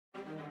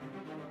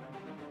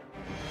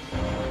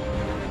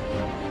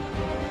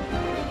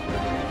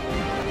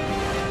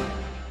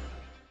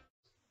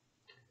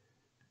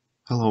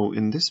Hello,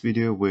 in this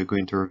video we're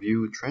going to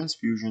review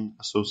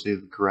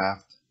transfusion-associated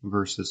graft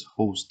versus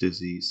host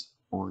disease,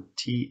 or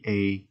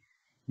TA-GVHD.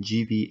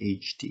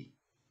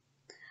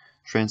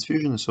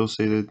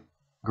 Transfusion-associated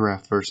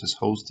graft versus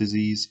host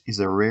disease is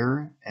a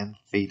rare and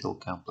fatal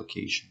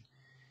complication.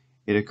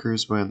 It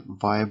occurs when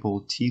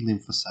viable T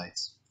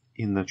lymphocytes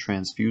in the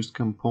transfused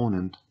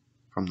component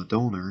from the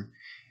donor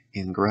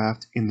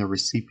engraft in the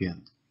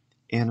recipient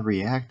and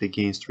react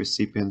against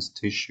recipient's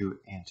tissue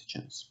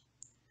antigens.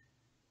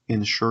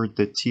 In short,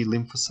 the T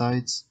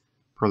lymphocytes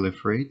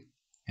proliferate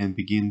and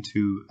begin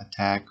to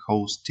attack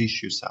host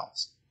tissue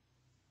cells.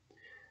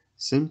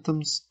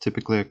 Symptoms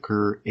typically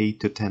occur 8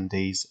 to 10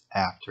 days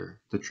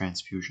after the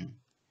transfusion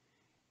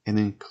and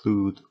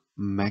include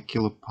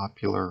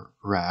maculopapular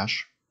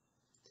rash,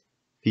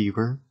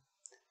 fever,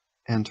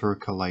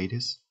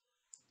 enterocolitis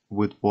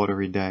with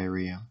watery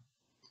diarrhea,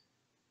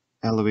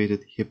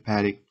 elevated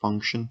hepatic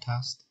function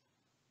test,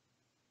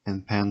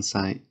 and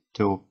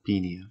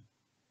pancytopenia.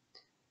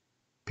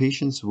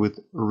 Patients with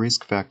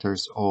risk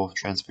factors of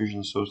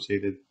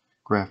transfusion-associated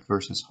graft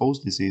versus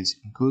host disease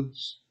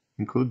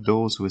include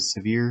those with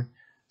severe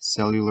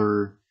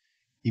cellular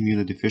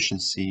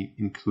immunodeficiency,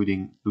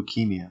 including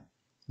leukemia,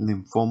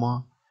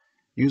 lymphoma,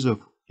 use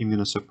of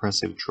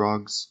immunosuppressive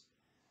drugs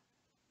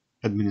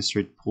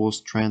administered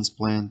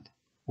post-transplant,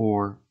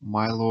 or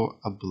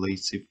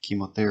myeloablative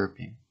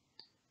chemotherapy.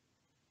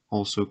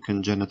 Also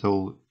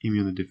congenital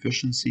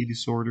immunodeficiency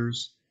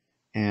disorders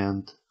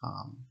and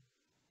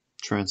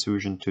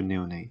transfusion to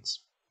neonates.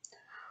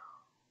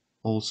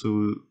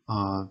 Also,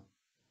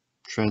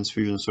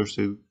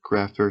 transfusion-associated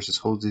graft versus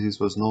host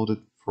disease was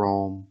noted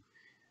from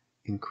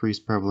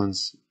increased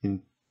prevalence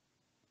in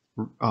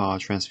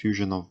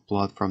transfusion of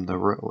blood from the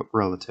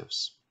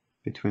relatives,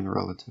 between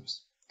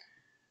relatives.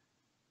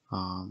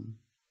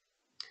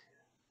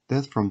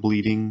 Death from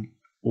bleeding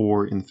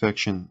or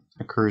infection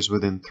occurs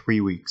within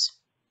 3 weeks.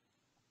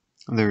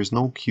 There is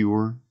no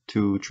cure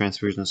to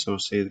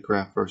transfusion-associated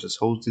graft versus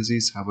host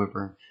disease.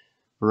 However,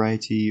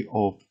 variety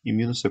of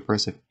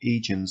immunosuppressive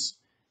agents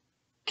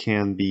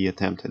can be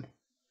attempted.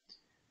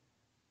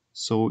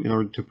 So in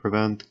order to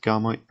prevent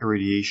gamma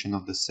irradiation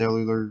of the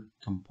cellular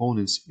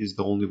components is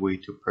the only way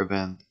to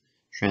prevent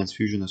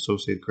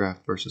transfusion-associated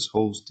graft versus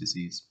host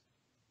disease.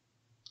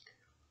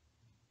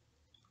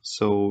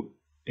 So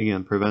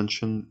again,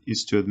 prevention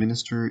is to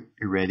administer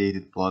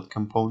irradiated blood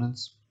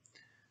components,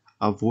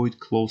 avoid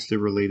closely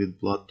related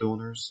blood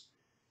donors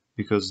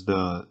because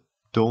the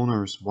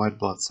donor's white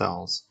blood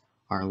cells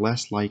are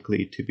less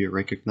likely to be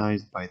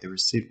recognized by the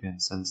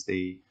recipient since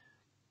they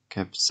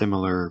have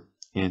similar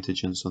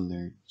antigens on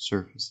their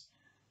surface.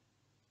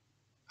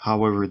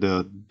 However,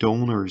 the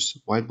donor's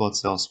white blood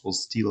cells will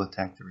still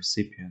attack the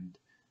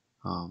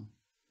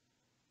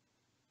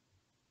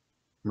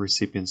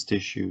recipient's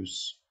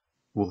tissues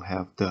will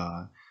have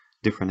the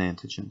different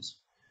antigens.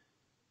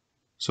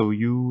 So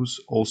use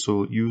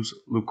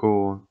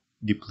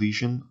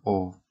leukodepletion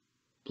of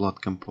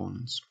blood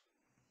components.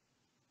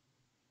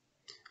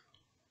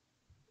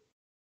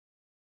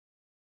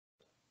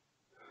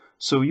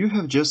 So you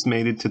have just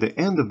made it to the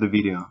end of the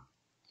video.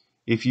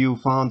 If you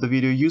found the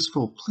video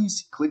useful,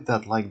 please click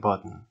that like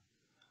button.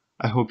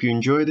 I hope you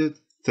enjoyed it.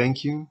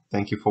 Thank you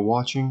for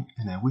watching,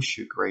 and I wish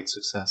you great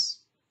success.